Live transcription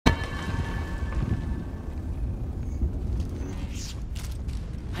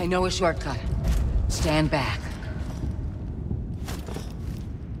I know a shortcut. Stand back.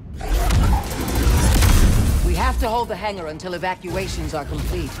 We have to hold the hangar until evacuations are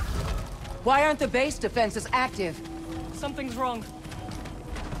complete. Why aren't the base defenses active? Something's wrong.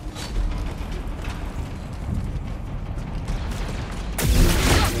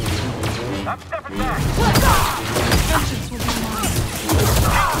 I'm stepping back. Vengeance will be mine.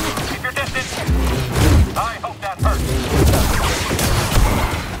 Keep your distance. I hope that hurts.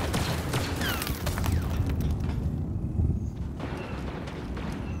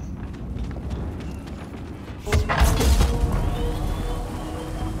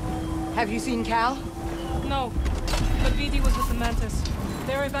 Have you seen Cal? No, but BD was with the Mantis.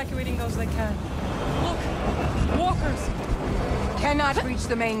 They're evacuating those they can. Look! Walkers! Cannot reach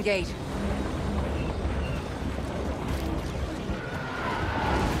the main gate.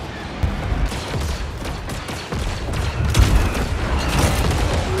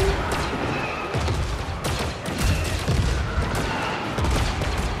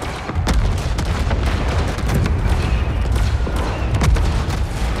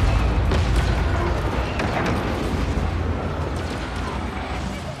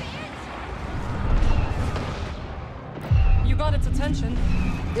 You got its attention.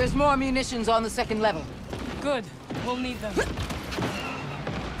 There's more munitions on the second level. Good. We'll need them.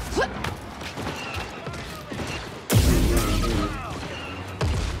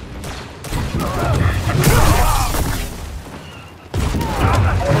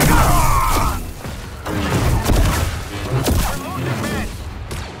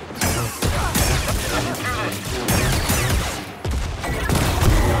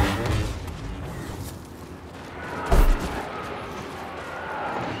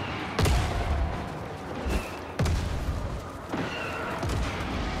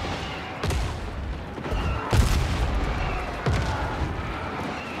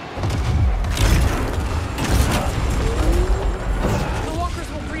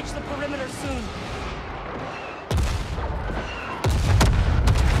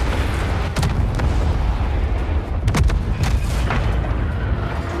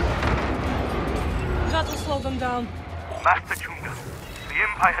 Down. Master Chunga, the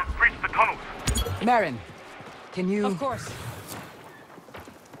Empire has breached the tunnels. Marin, can you... Of course.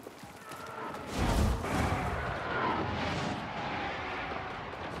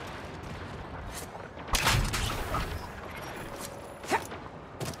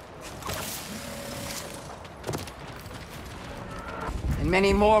 And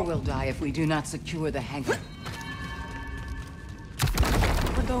many more will die if we do not secure the hangar.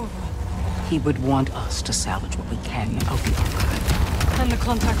 Cordova. He would want us to salvage what we can of the archive. And the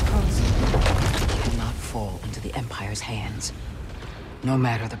contact codes. We cannot fall into the Empire's hands, no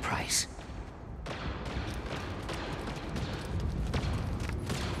matter the price.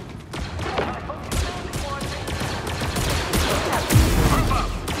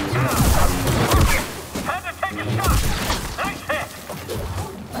 Had to take a shot. Nice hit.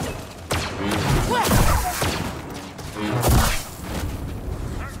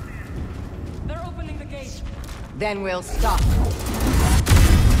 Then we'll stop.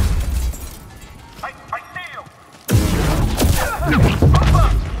 I see you. Move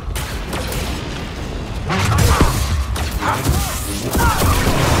up.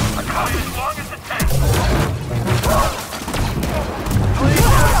 As long as it takes.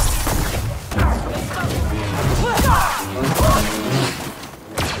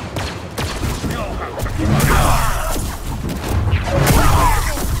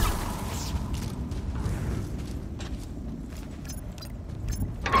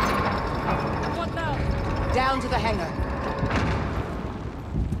 Down to the hangar.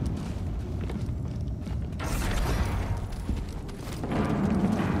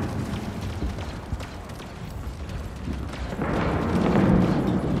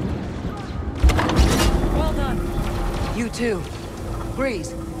 Well done. You too. Breeze,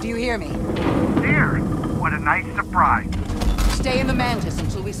 do you hear me? Dear, what a nice surprise. Stay in the Mantis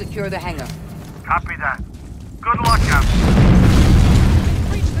until we secure the hangar. Copy that. Good luck, out.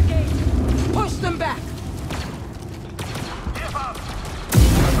 Reach the gate. Push them back! Give up.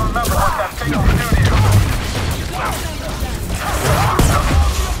 Remember what that thing will do to you.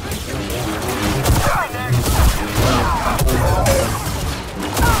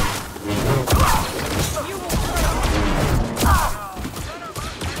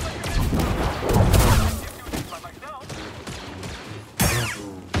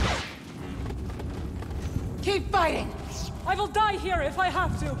 Keep fighting! I will die here if I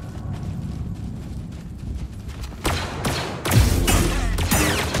have to.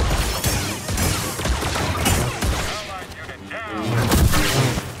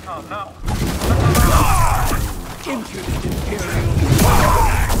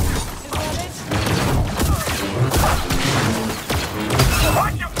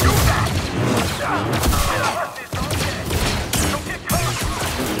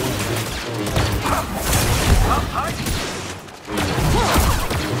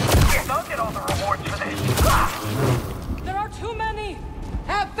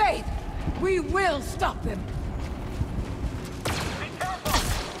 We will stop them! Be careful!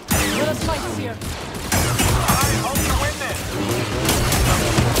 Let us fight, CERE. I hope to win this!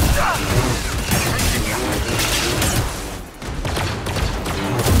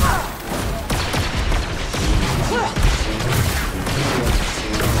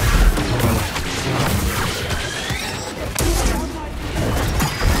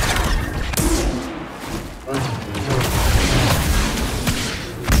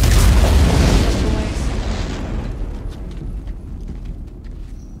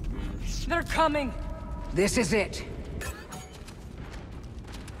 They're coming! This is it.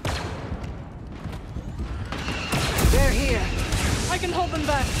 They're here. I can hold them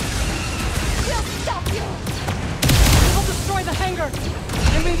back! We'll stop you! We'll destroy the hangar!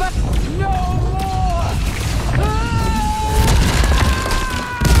 And we must... No more!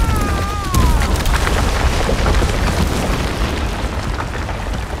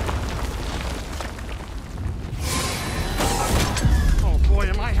 Oh boy,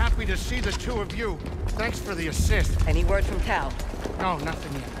 am I happy to see the two of you. Thanks for the assist. Any word from Cal? No,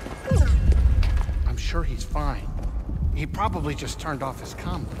 nothing yet. I'm sure he's fine. He probably just turned off his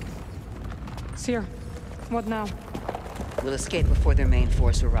comm. CERE, what now? We'll escape before their main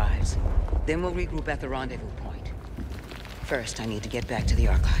force arrives. Then we'll regroup at the rendezvous point. First, I need to get back to the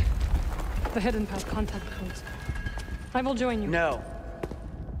archive. The hidden path contact codes. I will join you. No.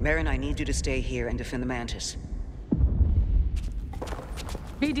 Marin, I need you to stay here and defend the Mantis.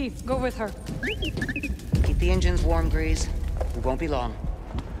 BD, go with her. Keep the engines warm, Grease. We won't be long.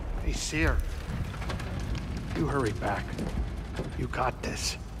 Hey, CERE. You hurry back. You got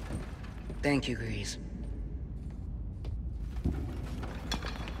this. Thank you, Grease.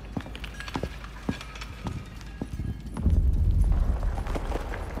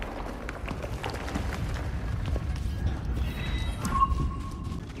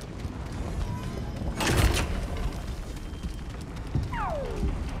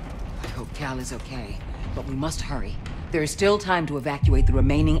 Cal is okay, but we must hurry. There is still time to evacuate the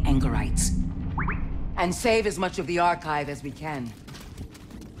remaining Angarites. And save as much of the archive as we can.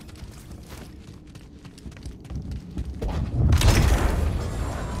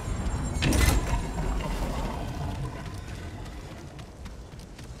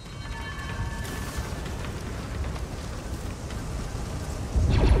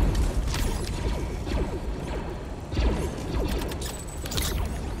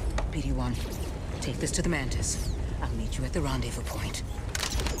 BD-1, take this to the Mantis. I'll meet you at the rendezvous point.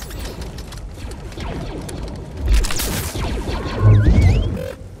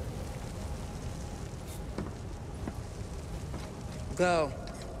 Go.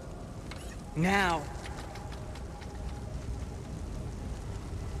 Now.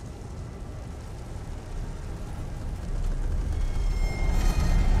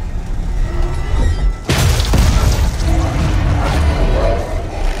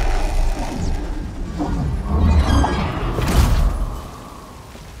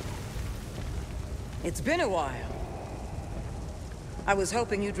 It's been a while. I was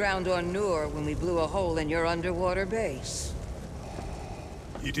hoping you drowned on Nur when we blew a hole in your underwater base.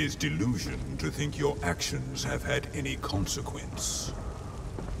 It is delusion to think your actions have had any consequence.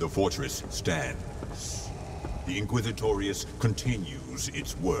 The fortress stands. The Inquisitorius continues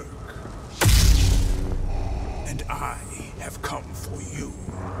its work. And I have come for you.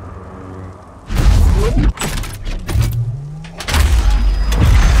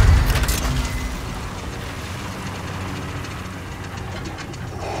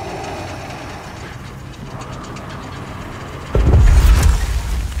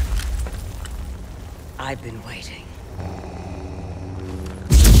 I've been waiting.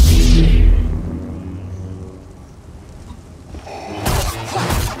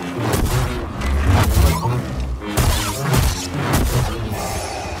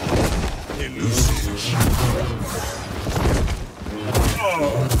 Elusive.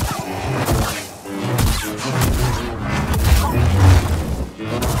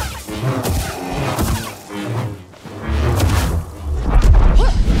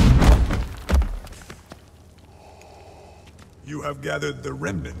 You have gathered the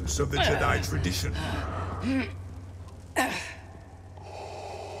remnants of the Jedi tradition. How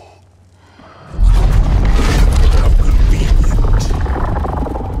convenient.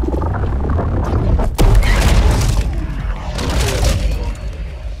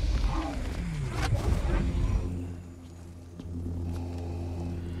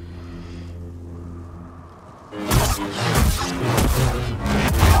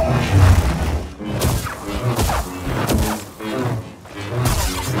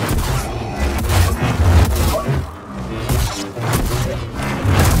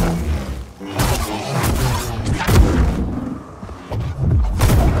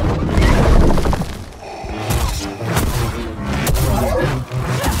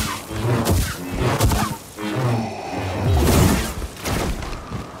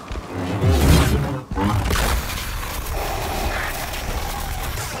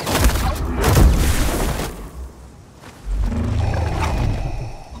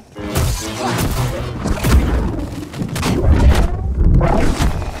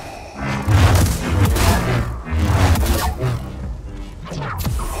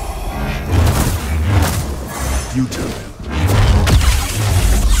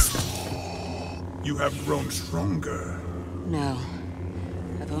 have grown stronger. No.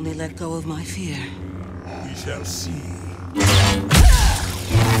 I've only let go of my fear. We shall see.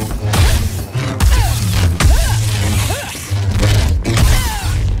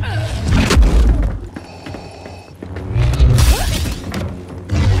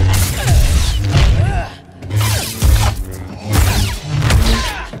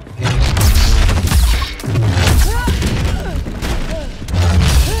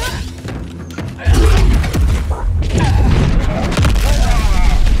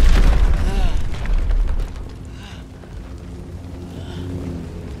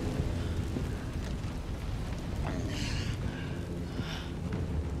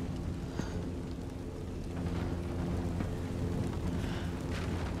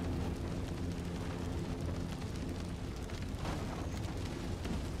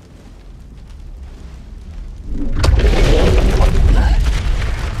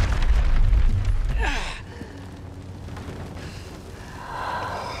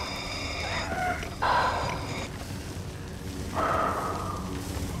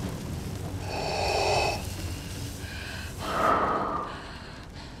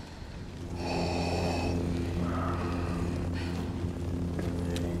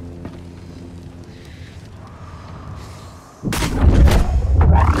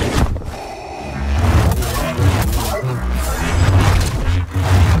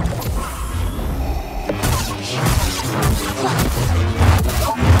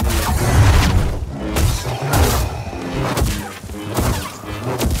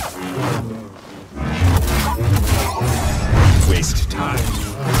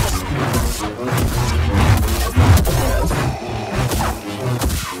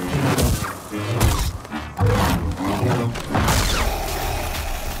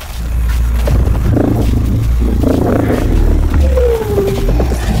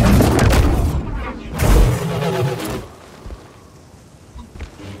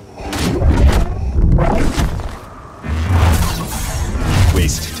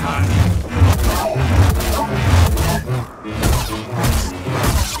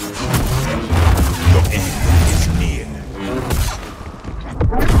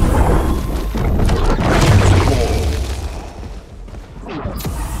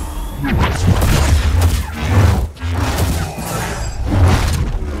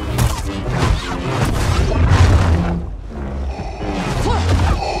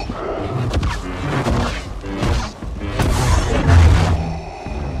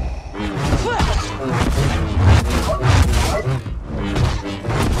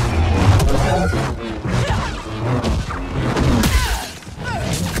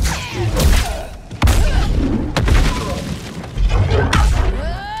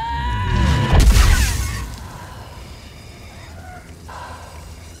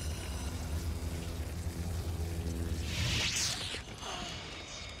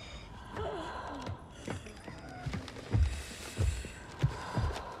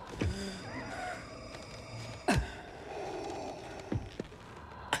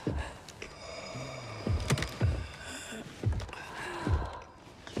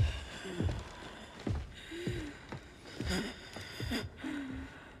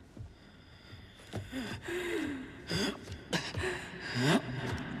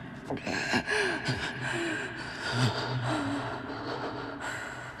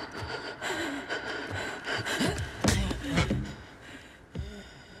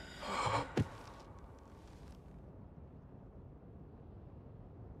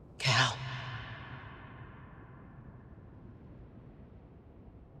 Cal.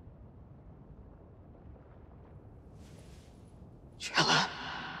 Trilla.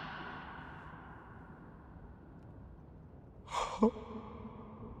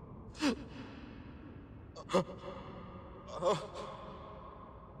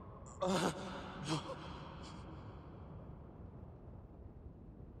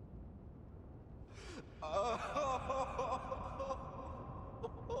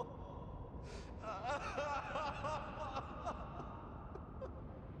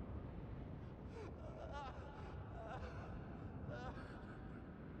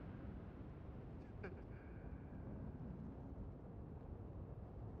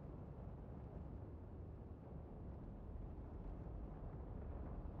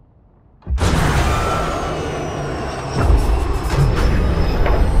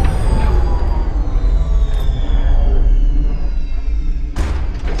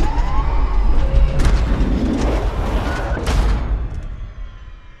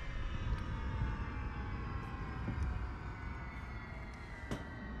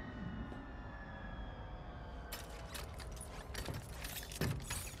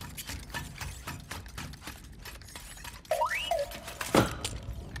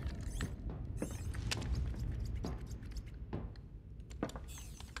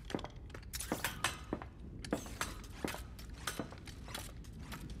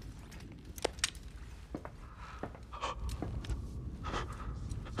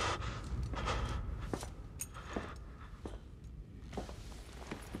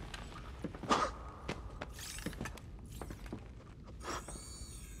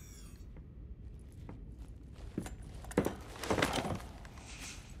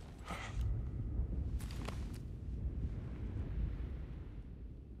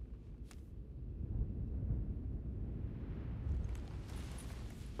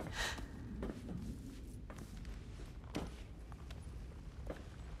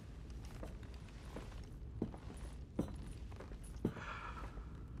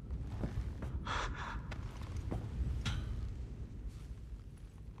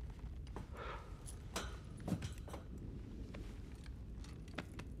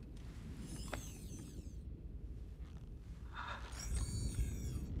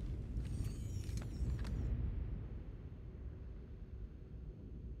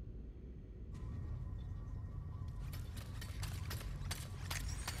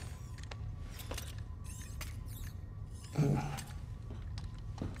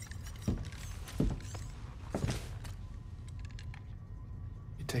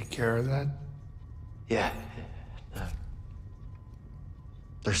 care of that? Yeah.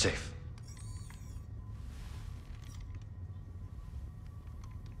 They're safe.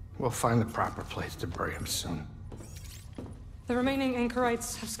 We'll find the proper place to bury him soon. The remaining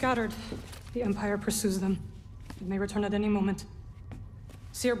anchorites have scattered. The Empire pursues them. It may return at any moment.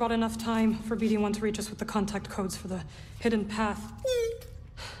 CERE bought enough time for BD-1 to reach us with the contact codes for the hidden path.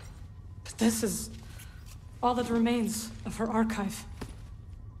 But this is all that remains of her archive.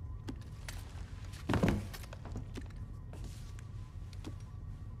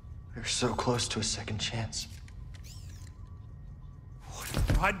 We're so close to a second chance.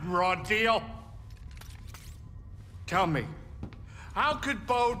 What raw deal? Tell me, how could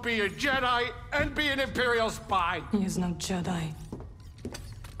Bode be a Jedi and be an Imperial spy? He is no Jedi.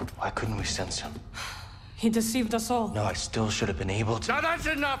 Why couldn't we sense him? He deceived us all. No, I still should have been able to. Now that's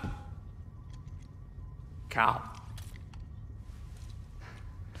enough! Cal.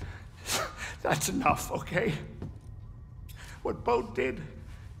 That's enough, okay? What Bode did,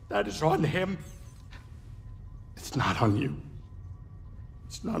 that is on him. It's not on you.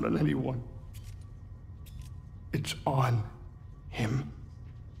 It's not on anyone. It's on him.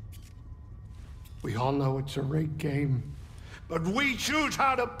 We all know it's a rigged game, but we choose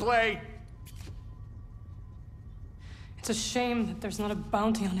how to play. It's a shame that there's not a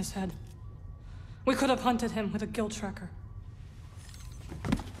bounty on his head. We could have hunted him with a guild tracker.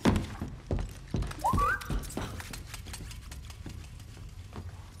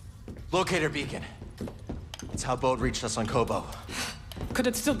 Locator beacon. It's how Bode reached us on Kobo. Could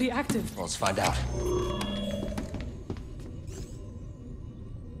it still be active? Well, let's find out.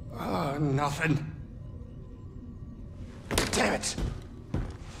 Nothing. Damn it!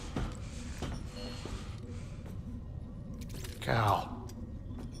 Cal.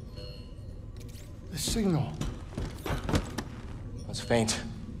 The signal. It's faint.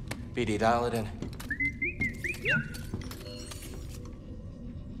 BD, dial it in.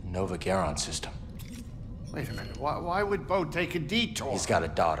 Nova Garon system. Wait a minute. Why would Bode take a detour? He's got a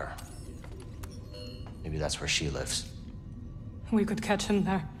daughter. Maybe that's where she lives. We could catch him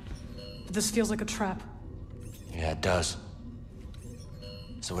there. But this feels like a trap. Yeah, it does.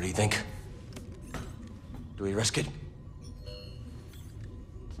 So what do you think? Do we risk it?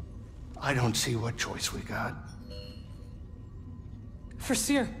 I don't see what choice we got. For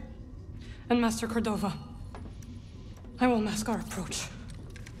CERE and Master Cordova, I will mask our approach.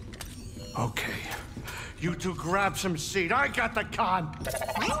 Okay. You two grab some seat. I got the con.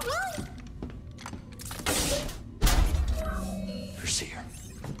 For CERE.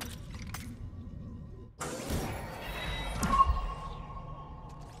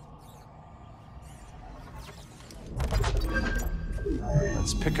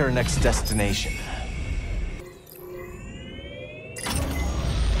 Let's pick our next destination.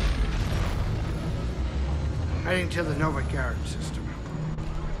 Heading to the Nova Garon system.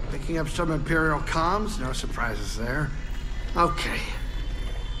 Picking up some Imperial comms, no surprises there. Okay.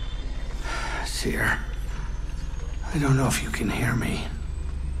 CERE, I don't know if you can hear me,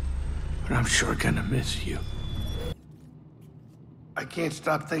 but I'm sure gonna miss you. I can't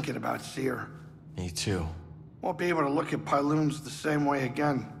stop thinking about CERE. Me too. Won't be able to look at Pyloons the same way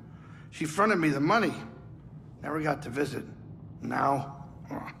again. She fronted me the money. Never got to visit. Now,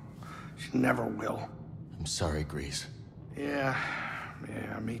 she never will. I'm sorry, Grease. Yeah,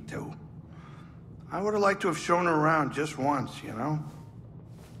 me too. I would have liked to have shown her around just once, you know?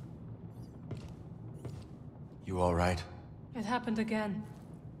 You all right? It happened again.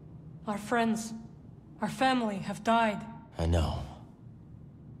 Our friends, our family have died. I know.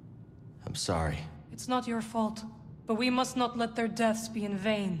 I'm sorry. It's not your fault, but we must not let their deaths be in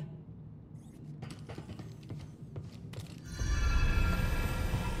vain.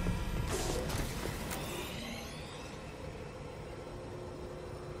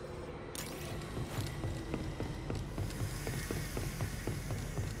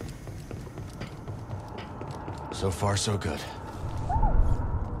 So far, so good.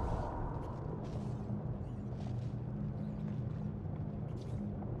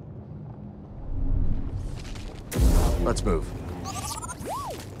 Let's move.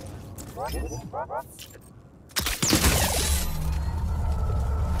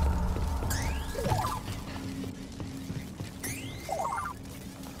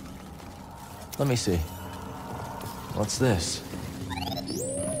 Let me see. What's this?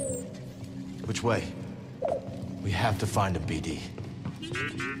 Which way? We have to find him, BD.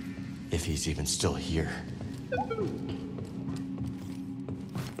 If he's even still here.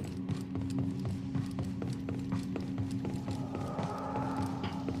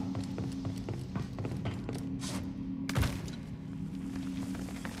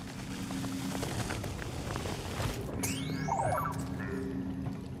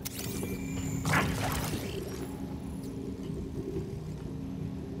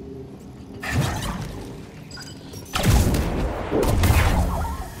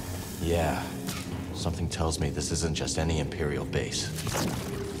 tells me this isn't just any Imperial base.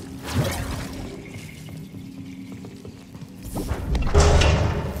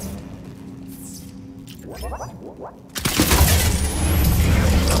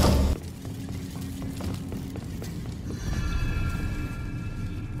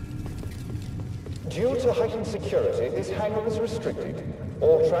 Due to heightened security, this hangar is restricted.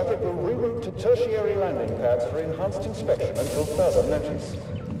 All traffic will reroute to tertiary landing pads for enhanced inspection until further notice.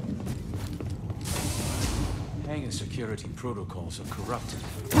 Hangar security protocols are corrupted.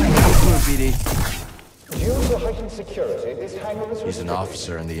 BD. Due to heightened security, this hangar is restricted. He's an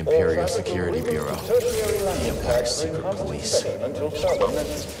officer in the Imperial Security Bureau. Tertiary landing Empire's pads for secret enhanced police. inspection until further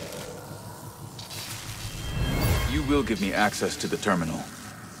notice. You will give me access to the terminal.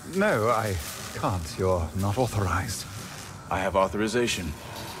 No, I can't. You're not authorized. I have authorization.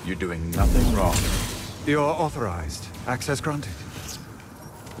 You're doing nothing wrong. You're authorized. Access granted.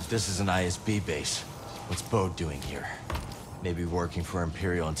 This is an ISB base. What's Bode doing here? Maybe working for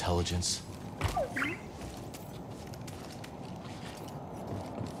Imperial intelligence?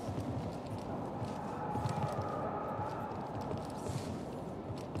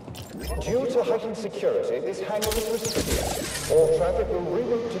 Due to heightened security, this hangar is restricted. All traffic will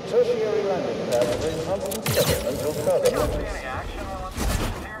reroute to tertiary landing pads for enhanced inspection until further notice. Any action while I'm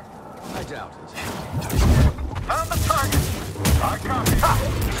stationed here? I doubt it. Found the target. I copy.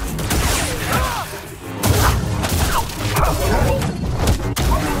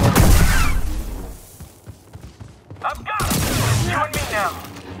 I've got him. You and me now.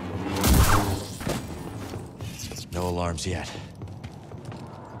 No alarms yet.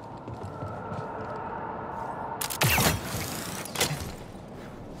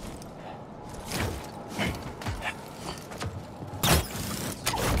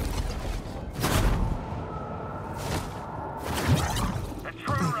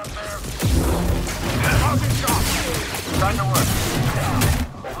 Time to work.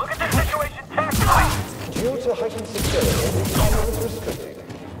 Look at the situation tactically. Due to heightened security, this hangar is restricted.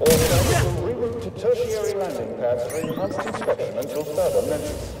 All traffic will reroute to tertiary landing pads for enhanced inspection until further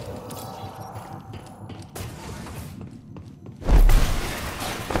notice.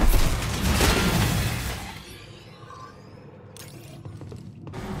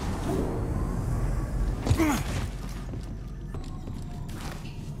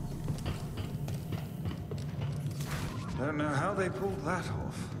 Don't know how they pulled that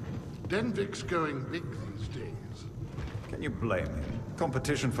off. Denvik's going big these days. Can you blame him?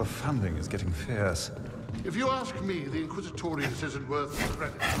 Competition for funding is getting fierce. If you ask me, the Inquisitorius isn't worth the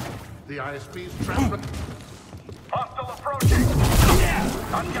credit. The ISB's trapped. Hostile approaching.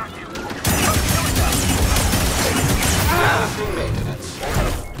 I've got you.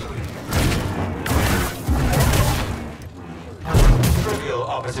 Trivial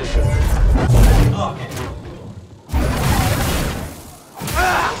opposition. Okay.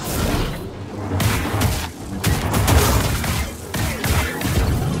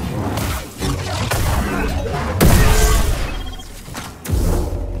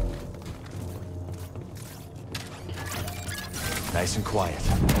 Nice and quiet.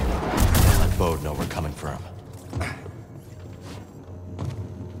 Let Bode know we're coming for him.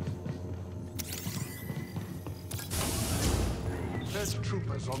 There's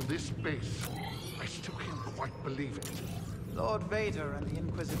troopers on this base. I still can't quite believe it. Lord Vader and the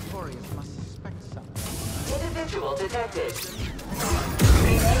Inquisitorius must suspect something. Individual detected.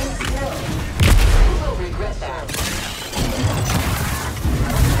 Remain still. You will regret that.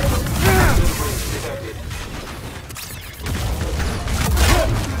 Detected.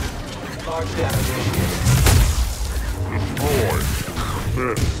 Large damage initiated. Destroy.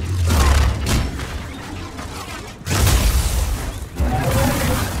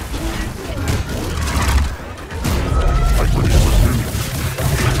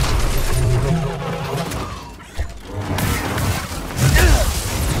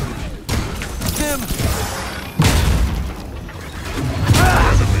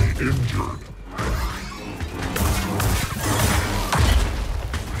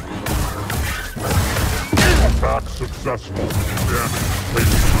 Successful.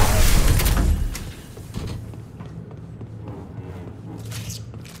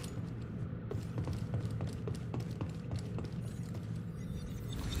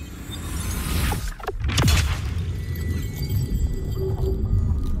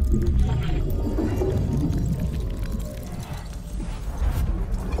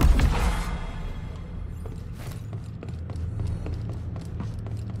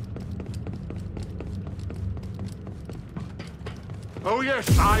 Oh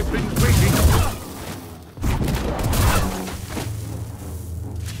yes, I've been waiting.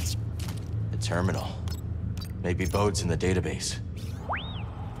 The terminal. Maybe Bode's in the database.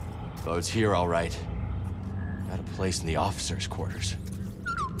 Bode's here, all right. Got a place in the officers' quarters.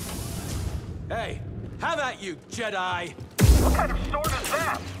 Hey, have at you, Jedi! What kind of sword is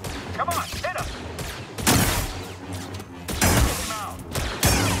that? Come on, hit him! Take him out.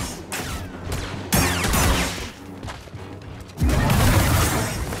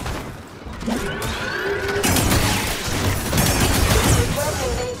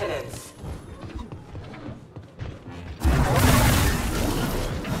 Requesting maintenance.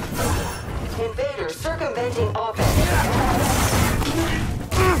 Invader circumventing offense.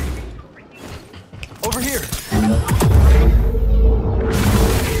 Over here!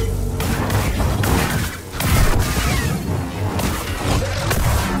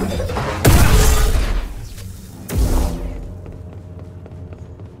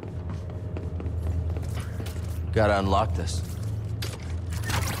 Gotta unlock this.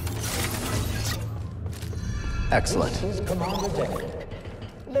 Excellent. This is Commander Deck.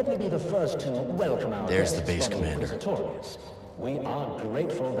 Let me be the first to welcome our There's the guests base from commander. Inquisitorius. We are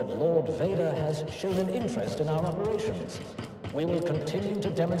grateful that Lord Vader has shown an interest in our operations. We will continue to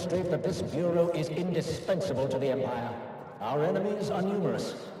demonstrate that this Bureau is indispensable to the Empire. Our enemies are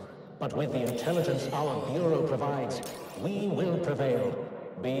numerous, but with the intelligence our Bureau provides, we will prevail.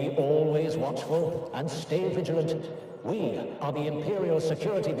 Be always watchful and stay vigilant. We are the Imperial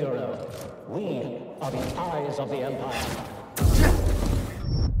Security Bureau. We are the eyes of the Empire.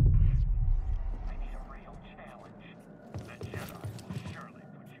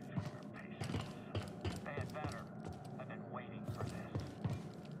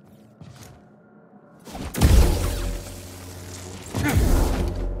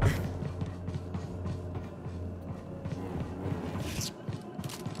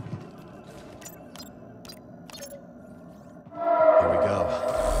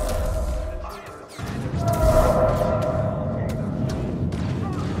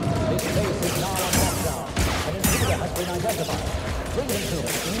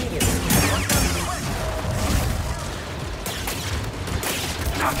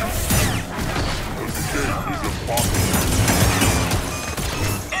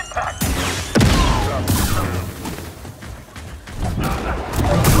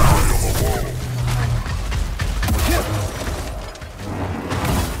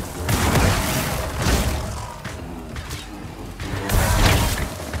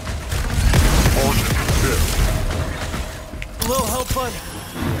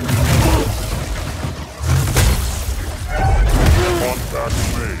 Contact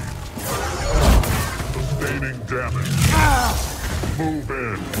made. Sustaining damage. Move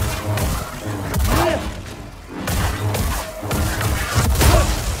in.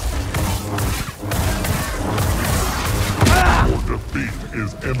 Your defeat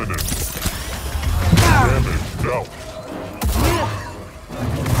is imminent. Damage dealt.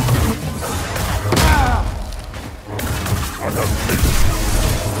 I have taken.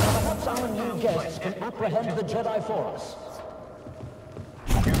 Perhaps our new guests can apprehend the Jedi for us.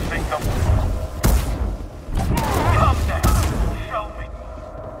 You think them? Come down. Show me.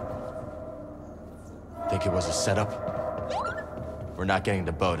 Think it was a setup? We're not getting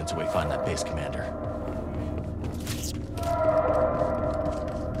to Bode until we find that base commander.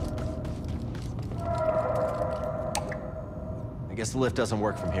 I guess the lift doesn't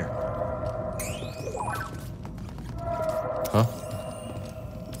work from here. Huh?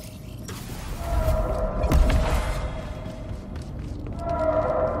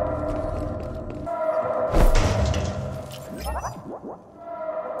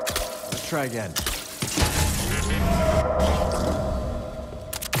 Let's try again.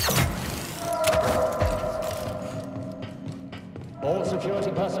 All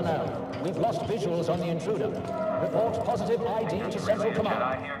security personnel, we've lost visuals on the intruder. Report positive ID to Central Command.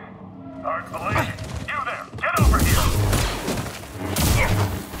 Jedi here. Darth Vader, you there! Get over here!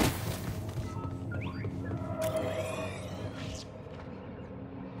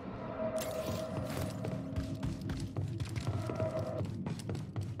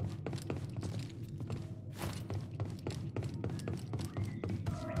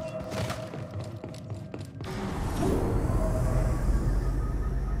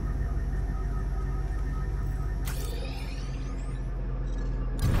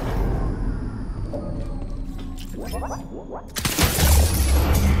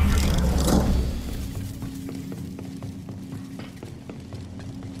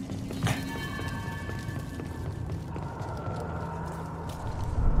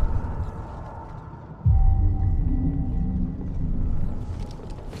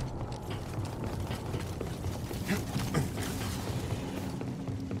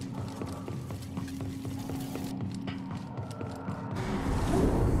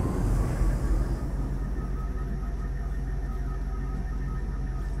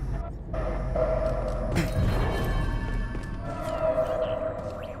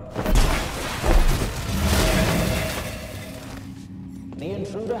 The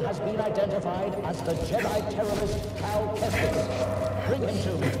intruder has been identified as the Jedi terrorist Cal Kestis. Bring him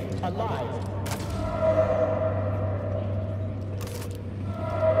to me, alive.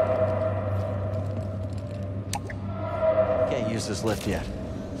 Can't use this lift yet.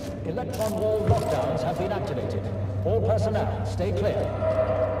 Electron wall lockdowns have been activated. All personnel, stay clear.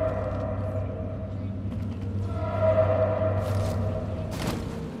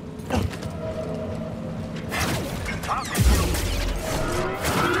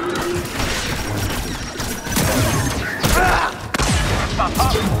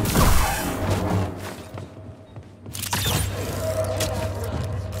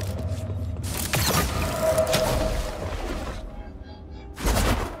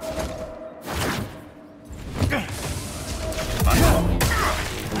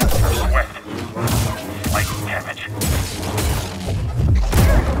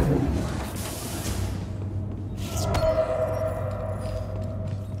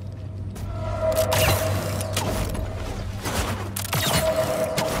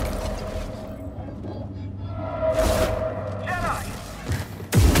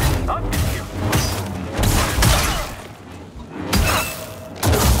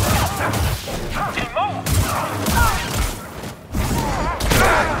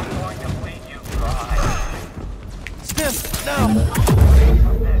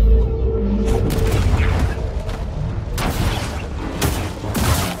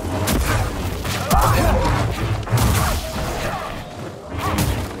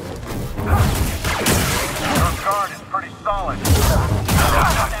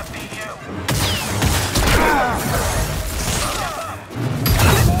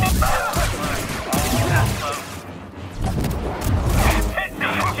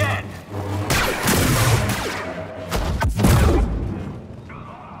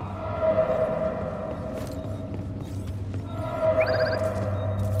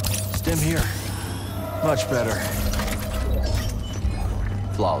 Much better.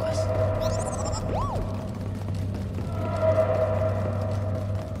 Flawless.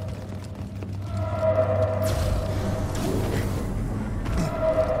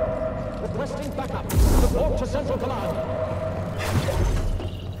 Requesting backup. Report to Central Command.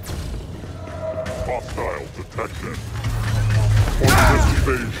 Hostile detected. Fortress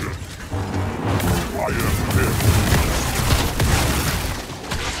evasion. I am hit.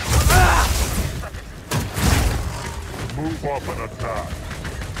 Move up and attack.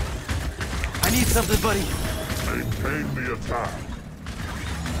 I need something, buddy. Maintain the attack.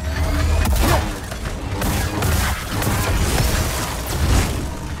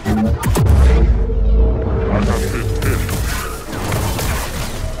 I have been hit.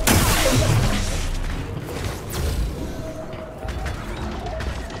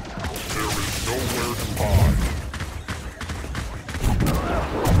 There is nowhere to hide.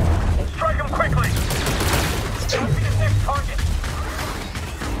 Strike him quickly! Don't be his next target!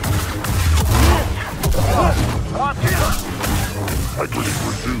 Watch it! Integrity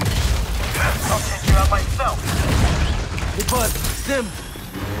reduced. I'll take you out myself! Hey, bud, Stim!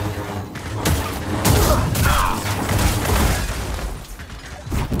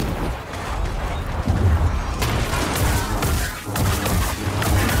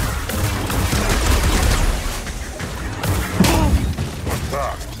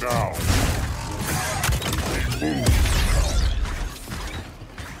 Attack now. Move.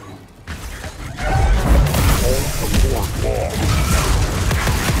 All support lost.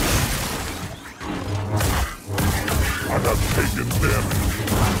 I have taken damage.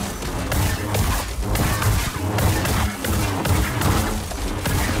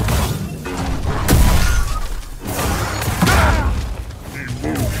 He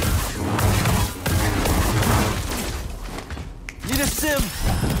moved. Need a sim!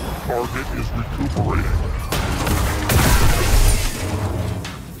 Target is recuperating.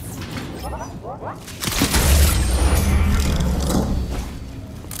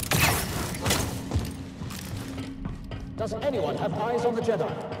 Does anyone have eyes on the Jedi?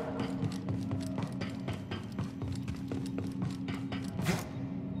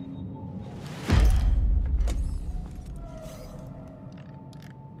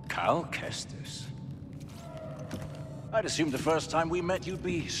 Cal Kestis? I'd assumed the first time we met you'd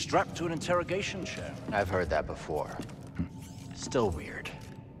be strapped to an interrogation chair. I've heard that before. Still weird.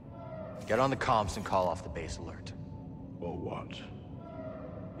 Get on the comms and call off the base alert. Or what?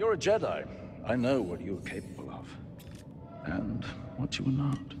 You're a Jedi. I know what you are capable of. And what you are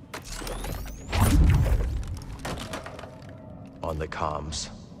not. On the comms.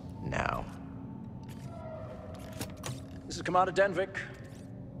 Now. This is Commander Denvik.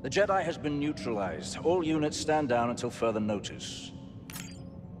 The Jedi has been neutralized. All units stand down until further notice.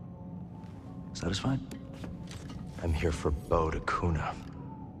 Satisfied? I'm here for Bode Akuna.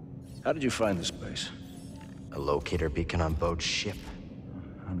 How did you find this place? A locator beacon on Bode's ship.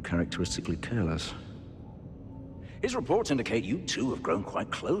 Uncharacteristically careless. His reports indicate you two have grown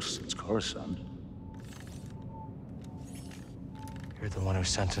quite close since Coruscant. You're the one who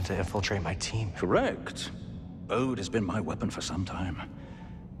sent him to infiltrate my team. Correct. Bode has been my weapon for some time.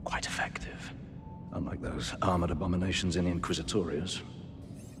 Quite effective. Unlike those armored abominations in the Inquisitorius.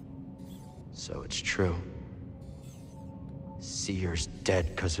 So it's true. CERE's dead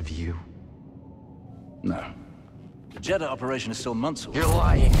because of you. No. The Jedi operation is still months away. You're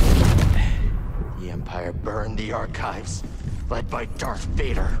lying. The Empire burned the archives, led by Darth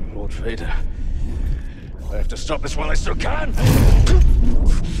Vader. Lord Vader. I have to stop this while I still can!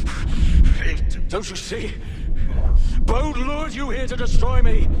 Don't you see? Bode lured you here to destroy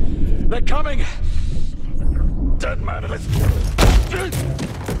me! They're coming! Dead man, let's...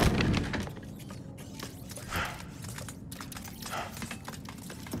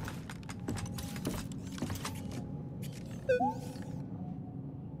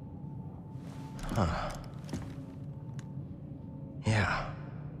 Huh. Yeah.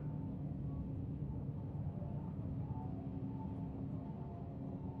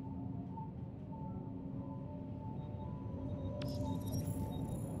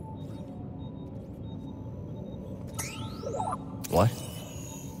 What?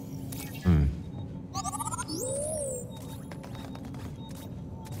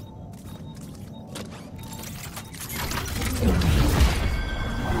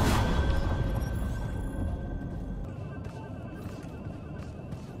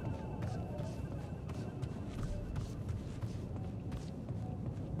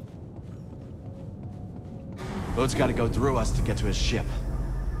 Bode's gotta go through us to get to his ship.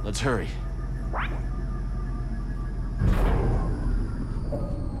 Let's hurry.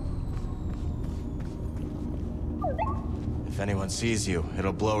 If anyone sees you,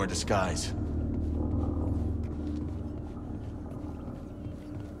 it'll blow her disguise.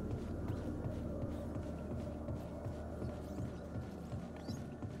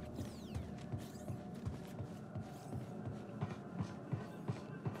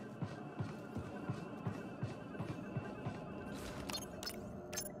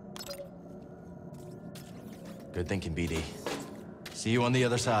 Good thinking, BD. See you on the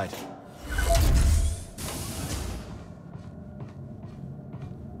other side.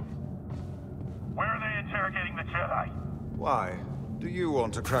 Where are they interrogating the Jedi? Why? Do you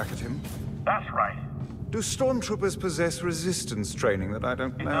want to crack at him? That's right. Do stormtroopers possess resistance training that I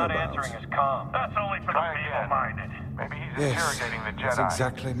don't He's know not about? answering his comm. That's only for the feeble-minded. Maybe he's Yes, interrogating the that's Jedi.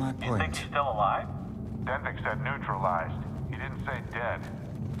 exactly my You think point. he's still alive? Denvik said neutralized. He didn't say dead.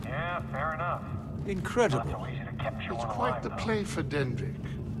 Yeah, fair enough. Incredible. Not so easy to capture It's one quite alive, the though. play for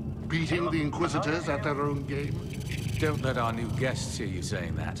Denvik. Beating the Inquisitors at their own game. Don't let our new guests hear you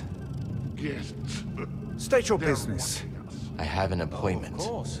saying that. Guests. State your They're business. watching us. I have an appointment. Of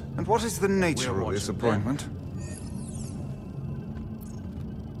course. And what is the nature We're of this watching appointment?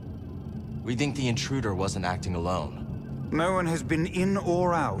 We think the intruder wasn't acting alone. No one has been in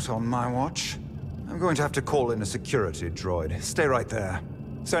or out on my watch. I'm going to have to call in a security droid. Stay right there.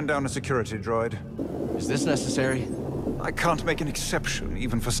 Send down a security droid. Is this necessary? I can't make an exception,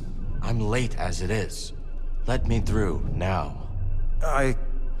 even for... I'm late as it is. Let me through, now. I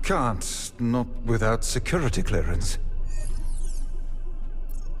can't, not without security clearance.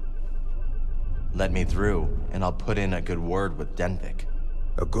 Let me through, and I'll put in a good word with Denvik.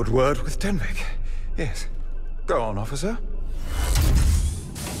 A good word with Denvik. Yes. Go on, officer.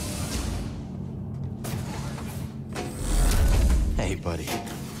 Hey, buddy.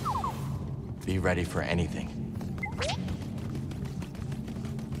 Be ready for anything.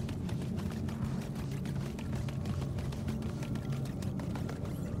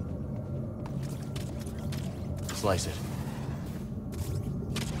 Slice it.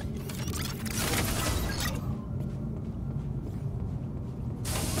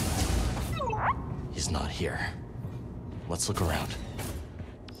 He's not here. Let's look around.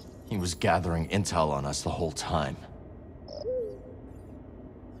 He was gathering intel on us the whole time.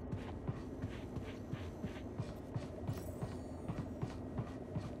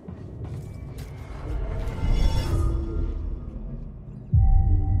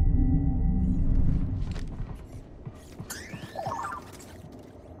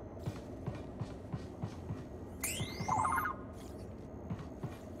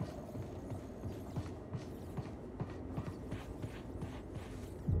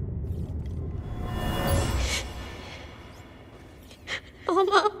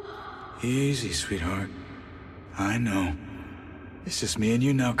 Easy, sweetheart. I know. It's just me and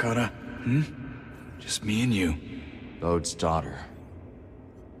you now, Kara. Hmm? Just me and you. Bode's daughter.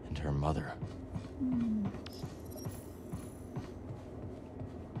 And her mother.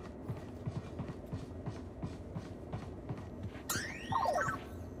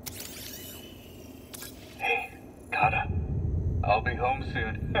 Hey, Kata. I'll be home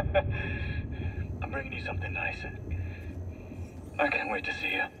soon. I'm bringing you something nice. I can't wait to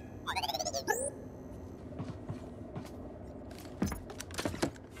see you.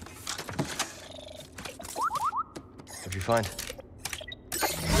 What'd you find?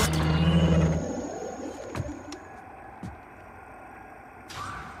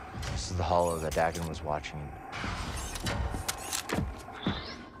 This is the hollow that Dagon was watching.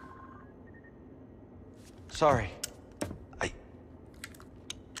 Sorry.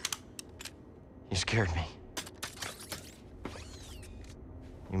 You scared me.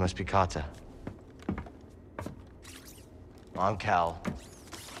 You must be Kata. I'm Cal.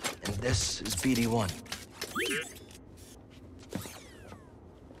 And this is BD-1.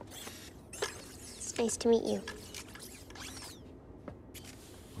 It's nice to meet you.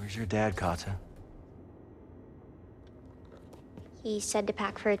 Where's your dad, Kata? He said to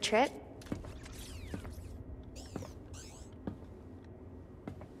pack for a trip.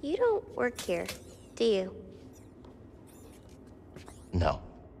 You don't work here, do you? No.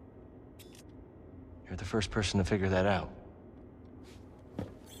 You're the first person to figure that out.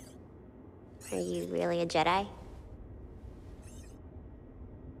 Are you really a Jedi?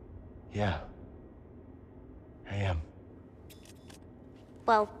 Yeah. I am.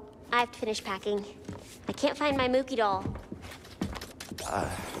 Well, I have to finish packing. I can't find my Mookie doll.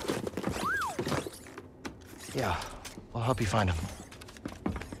 Yeah. I'll help you find him.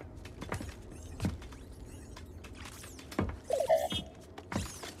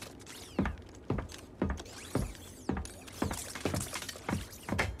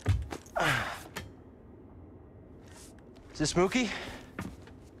 Is this Mookie?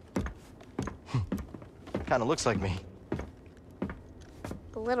 Kinda looks like me.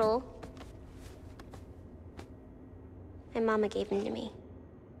 A little. My mama gave him to me.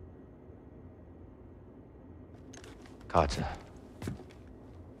 Kata.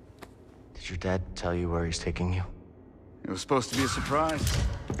 Did your dad tell you where he's taking you? It was supposed to be a surprise.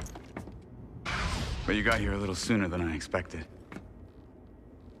 But you got here a little sooner than I expected.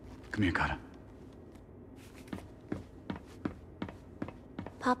 Come here, Kata.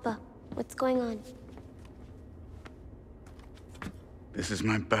 Papa, what's going on? This is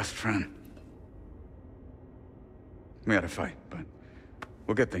my best friend. We had a fight, but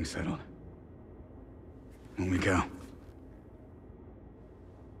we'll get things settled. When we go.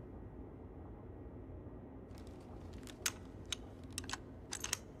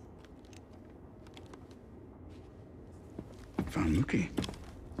 Found Mookie.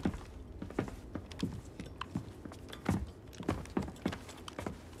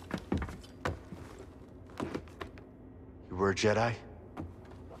 You were a Jedi?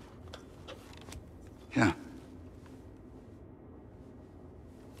 Yeah.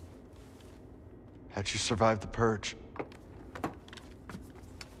 How'd you survive the Purge?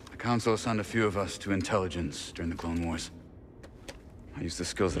 The Council assigned a few of us to intelligence during the Clone Wars. I used the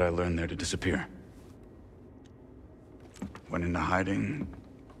skills that I learned there to disappear. Went into hiding.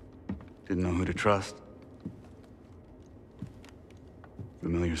 Didn't know who to trust.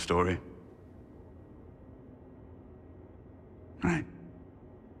 Familiar story? Right.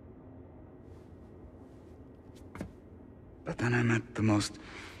 But then I met the most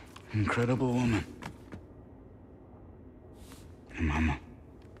incredible woman. Your mama.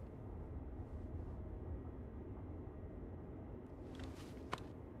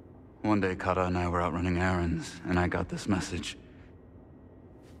 One day, Kata and I were out running errands, and I got this message.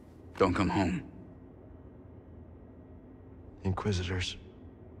 Don't come home. Inquisitors.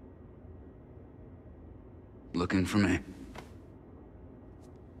 Looking for me.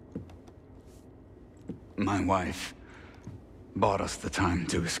 My wife bought us the time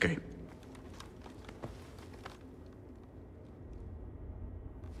to escape.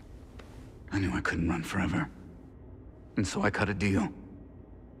 I knew I couldn't run forever, and so I cut a deal.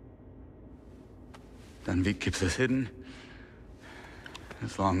 Danvik keeps us hidden,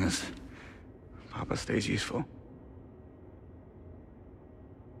 as long as Papa stays useful.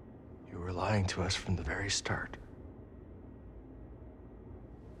 You were lying to us from the very start.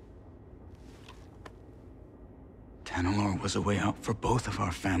 Tanalorr was a way out for both of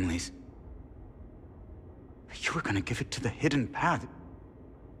our families. You were gonna give it to the hidden path.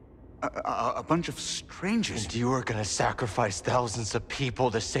 A bunch of strangers. And you were gonna sacrifice thousands of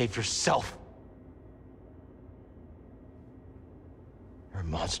people to save yourself. You're a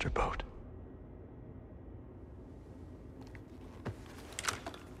monster, Bode.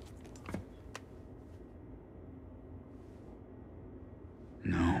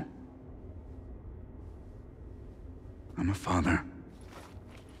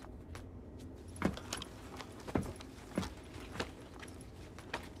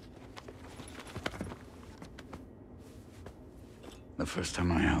 The first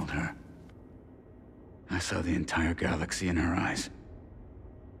time I held her, I saw the entire galaxy in her eyes.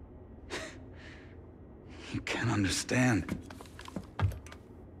 You can't understand.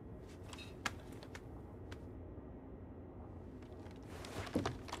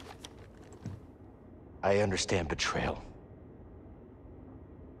 I understand betrayal.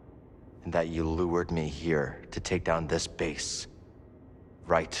 And that you lured me here to take down this base.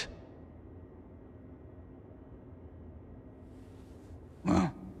 Right?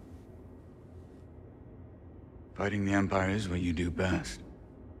 Well, fighting the Empire is what you do best.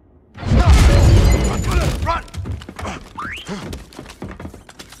 Run!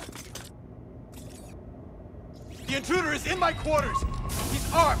 The intruder is in my quarters!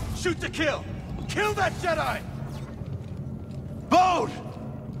 He's armed! Shoot to kill! Kill that Jedi! Bode!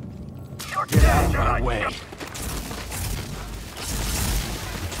 Get out of my way!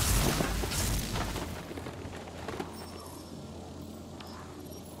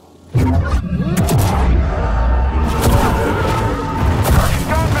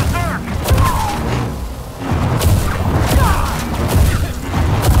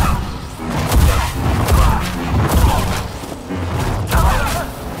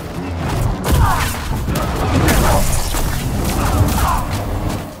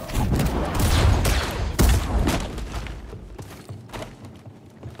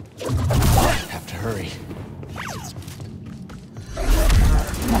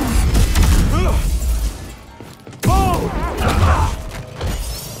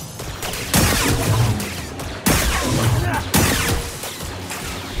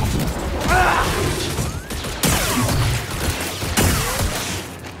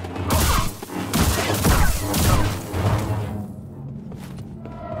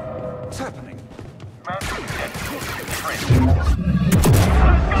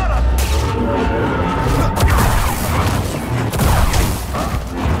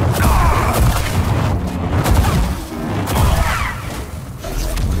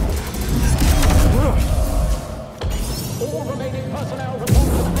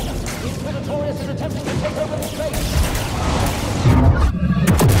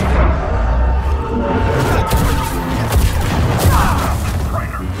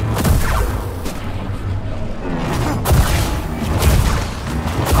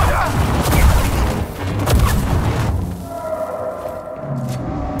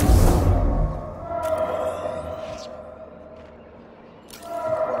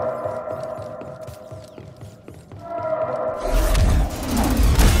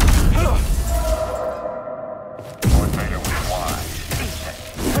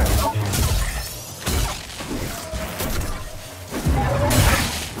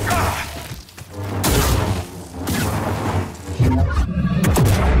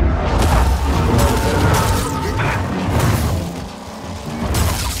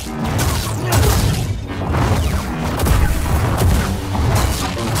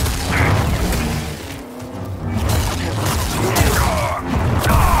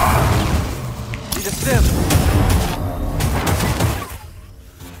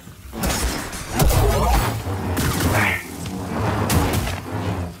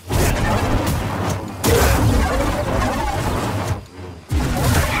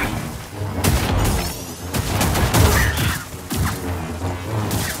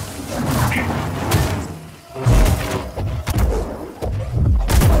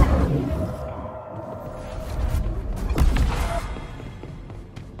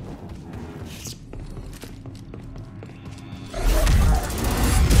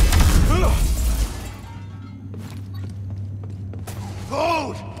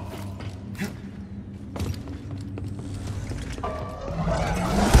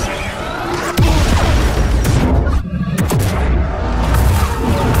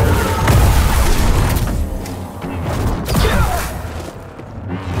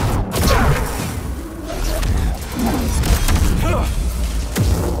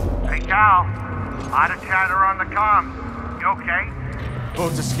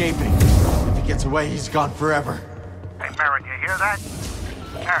 Bode's escaping. If he gets away, he's gone forever. Hey, Merrin, you hear that?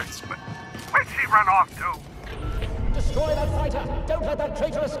 Merrin, where'd she run off to? Destroy that fighter! Don't let that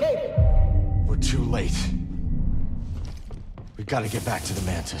traitor escape! We're too late. We gotta get back to the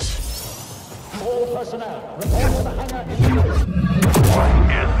Mantis. All personnel, report to the hangar immediately.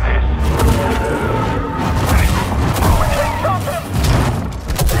 What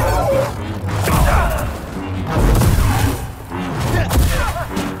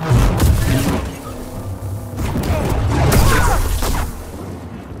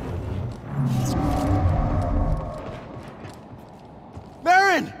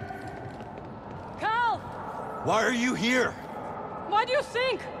Why are you here? My What do you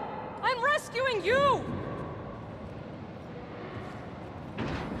think? I'm rescuing you!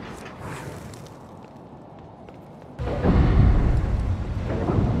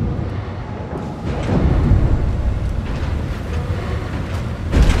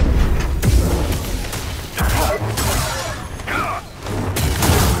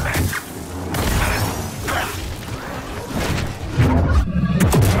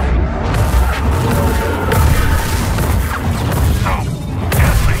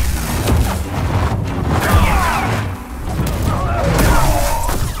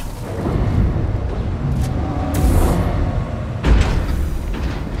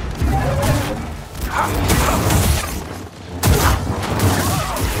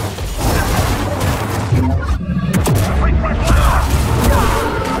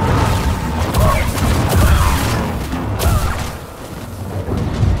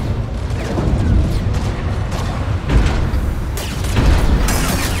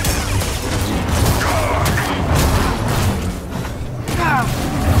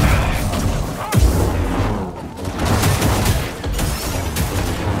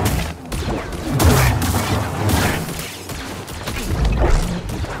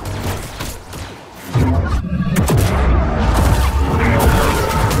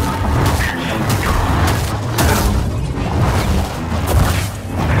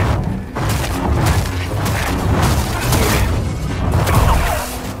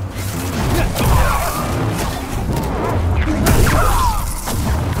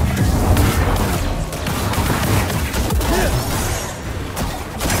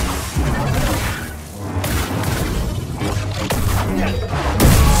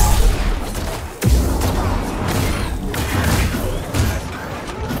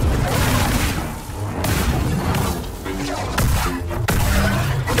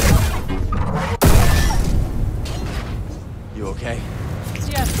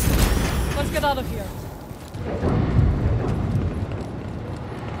 Out of here.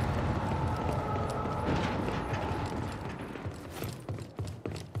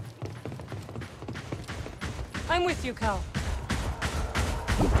 I'm with you, Cal.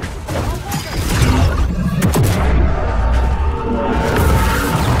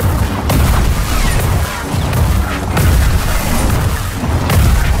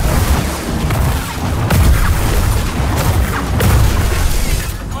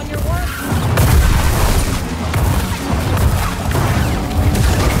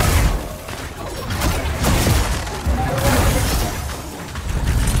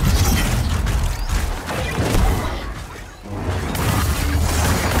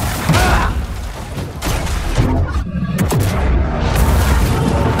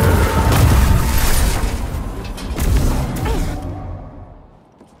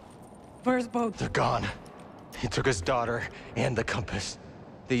 Where's Boat? They're gone. He took his daughter and the compass.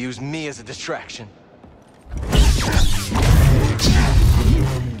 They used me as a distraction.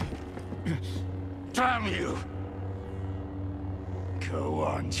 Damn you! Go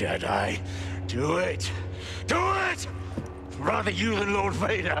on, Jedi. Do it! Do it! Rather you than Lord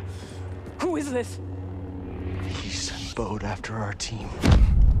Vader. Who is this? He sent Bode after our team.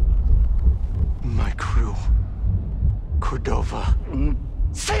 My crew. Cordova.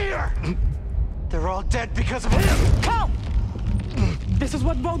 CERE! They're all dead because of him! Cal! This is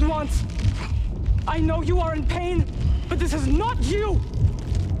what Bode wants. I know you are in pain, but this is not you!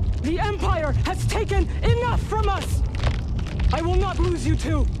 The Empire has taken enough from us! I will not lose you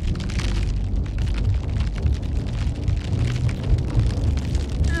two!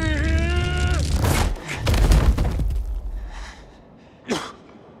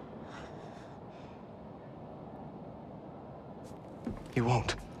 He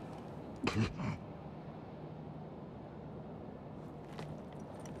won't.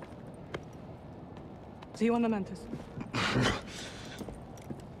 See you on the Mantis.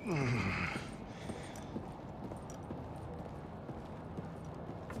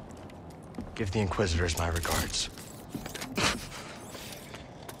 Give the Inquisitors my regards.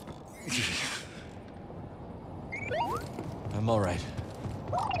 I'm all right.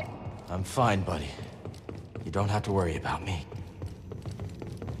 I'm fine, buddy. You don't have to worry about me.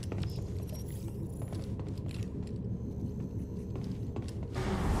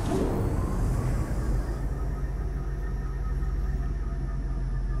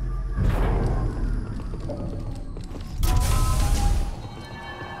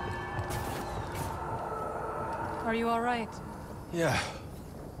 Are you all right? Yeah.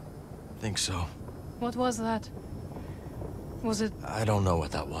 Think so. What was that? Was it... I don't know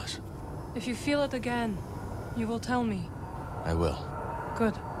what that was. If you feel it again, you will tell me. I will.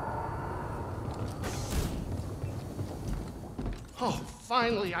 Good. Oh,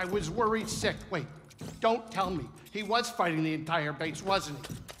 finally, I was worried sick. Wait, don't tell me. He was fighting the entire base, wasn't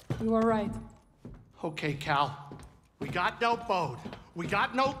he? You were right. Okay, Cal. We got no boat. We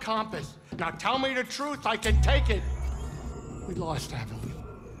got no compass. Now tell me the truth, I can take it. We lost, haven't we?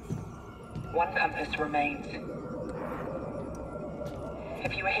 One compass remains.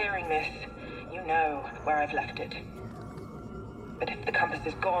 If you are hearing this, you know where I've left it. But if the compass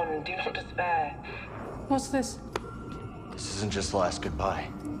is gone, do not despair. What's this? This isn't just the last goodbye.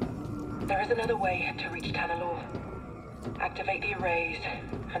 There is another way to reach Tanalorr. Activate the arrays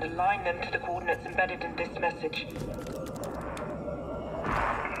and align them to the coordinates embedded in this message.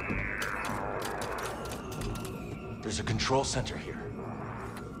 There's a control center here.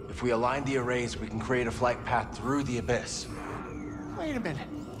 If we align the arrays, we can create a flight path through the abyss. Wait a minute.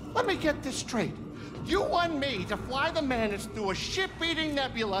 Let me get this straight. You want me to fly the Mantis through a ship-eating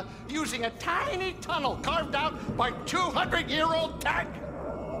nebula using a tiny tunnel carved out by 200-year-old tech?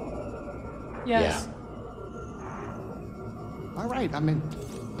 Yes. Yeah. All right, I'm in.